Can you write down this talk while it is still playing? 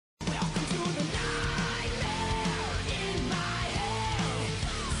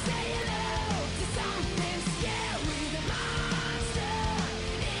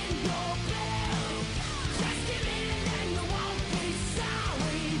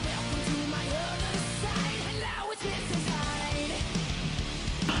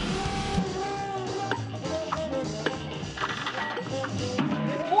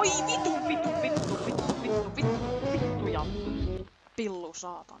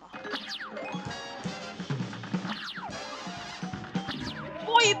saatana.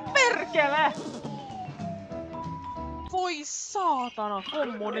 Voi perkele! Voi saatana,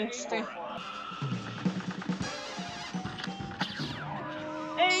 kommunisti.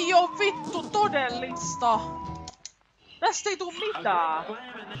 Ei oo vittu todellista. Tästä ei tuu mitään.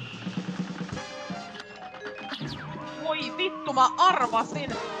 Voi vittu, mä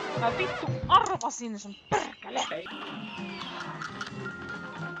arvasin. Mä vittu arvasin sun perkele.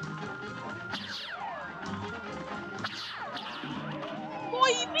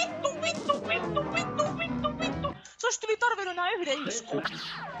 Voi vittu, vittu, vittu, vittu, vittu, vittu. Se olisi tuli tarvinnut nää yhden iskun.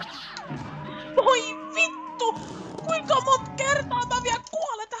 Voi vittu! Kuinka monta kertaa mä vielä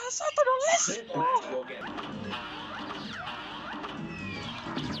kuolen tähän saatanan lesboon?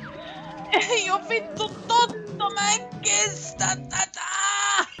 Ei oo vittu totta, mä en kestä tätä!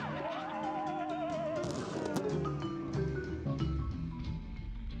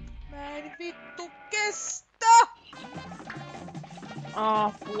 Mä en vittu kestä!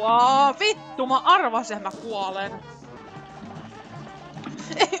 Apua! Vittu, mä arvasin, että mä kuolen.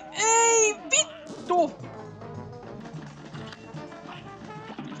 Ei vittu!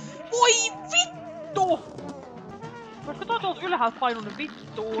 Voi vittu! Voisiko toi tuolta ylhäältä painunut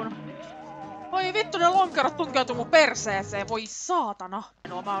vittuun? Voi vittu, ne lonkerot tunkeutuu mun perseeseen, voi saatana.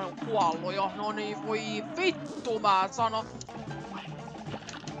 No mä oon kuollut jo, no niin, voi vittu mä sano.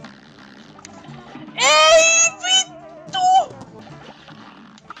 Ei vittu!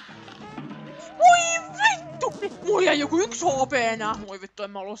 Voi vittu! Mulla jäi joku 1 HP enää. Voi vittu,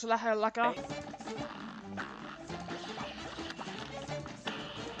 en mä ollut se lähelläkään.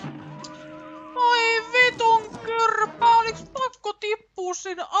 Oi vitun kyrpä, oliks pakko tippua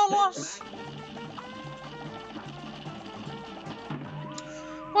sinne alas?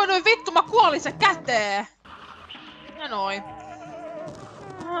 Voi noin vittu, mä kuolin se käteen! Ja noin.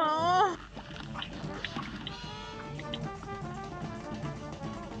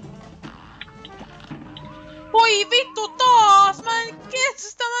 Voi vittu taas! Mä en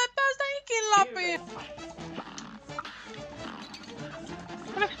kestä, mä en päästä ikin läpi!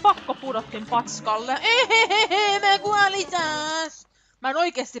 Oliks pakko pudottiin paskalle? Ehehehe, mä kuolin taas! Mä en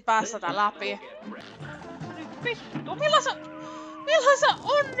oikeesti päästä tätä läpi. Nyt vittu, milloin sä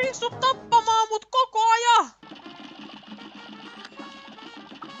onnistut tappamaan mut koko ajan?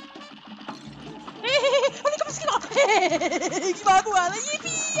 Hehehe, oliko mä kiva? Hehehe, kiva kuolla,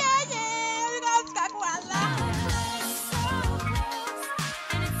 jipiä!